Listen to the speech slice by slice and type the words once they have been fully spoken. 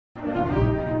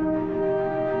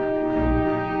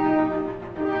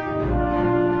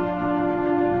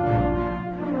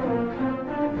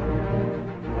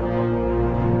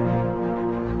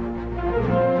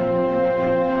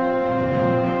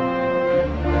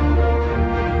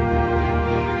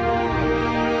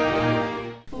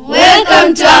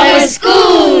Welcome to our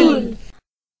school!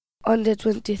 On the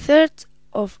 23rd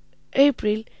of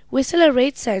April, we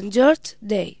celebrate Sant Jordi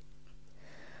Day.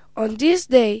 On this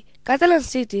day, Catalan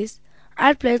cities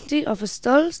are plenty of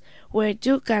stalls where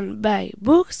you can buy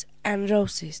books and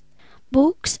roses.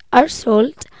 Books are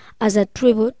sold as a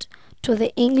tribute to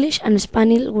the English and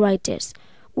Spanish writers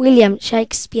William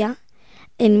Shakespeare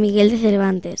and Miguel de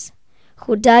Cervantes,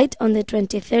 who died on the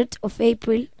 23rd of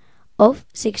April of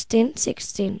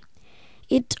 1616.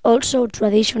 It's also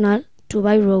traditional to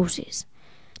buy roses.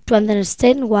 To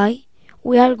understand why,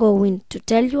 we are going to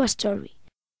tell you a story.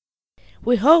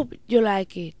 We hope you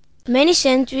like it. Many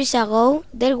centuries ago,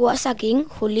 there was a king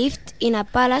who lived in a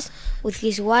palace with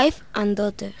his wife and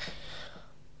daughter.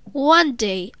 One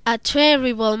day, a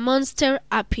terrible monster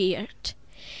appeared.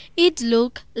 It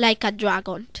looked like a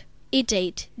dragon. It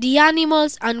ate the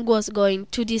animals and was going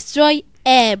to destroy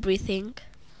everything.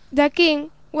 The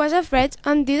king was afraid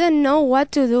and didn't know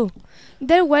what to do.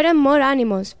 There weren't more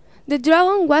animals. The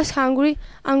dragon was hungry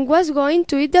and was going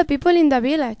to eat the people in the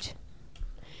village.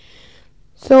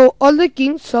 So all the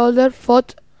king's soldiers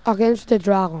fought against the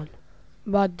dragon,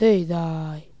 but they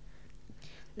died.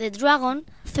 The dragon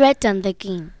threatened the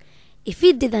king. If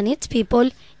it didn't eat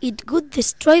people, it would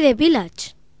destroy the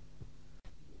village.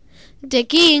 The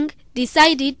king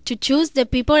decided to choose the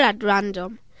people at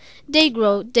random. They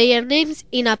wrote their names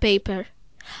in a paper.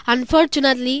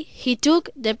 Unfortunately, he took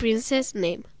the princess'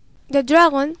 name. The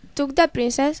dragon took the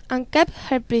princess and kept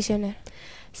her prisoner.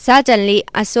 Suddenly,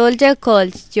 a soldier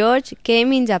called George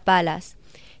came in the palace.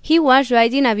 He was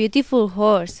riding a beautiful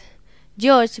horse.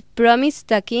 George promised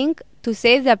the king to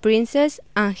save the princess,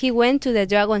 and he went to the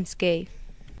dragon's cave.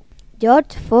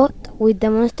 George fought with the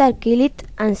monster, killed it,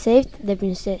 and saved the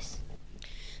princess.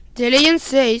 The legend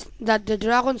says that the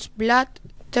dragon's blood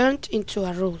turned into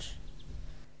a rose.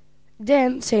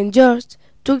 Then St. George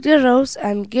took the rose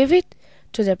and gave it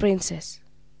to the princess.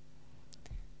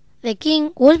 The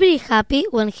king was very happy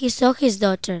when he saw his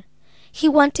daughter. He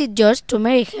wanted George to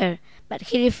marry her, but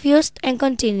he refused and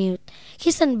continued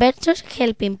his adventures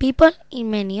helping people in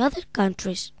many other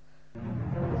countries.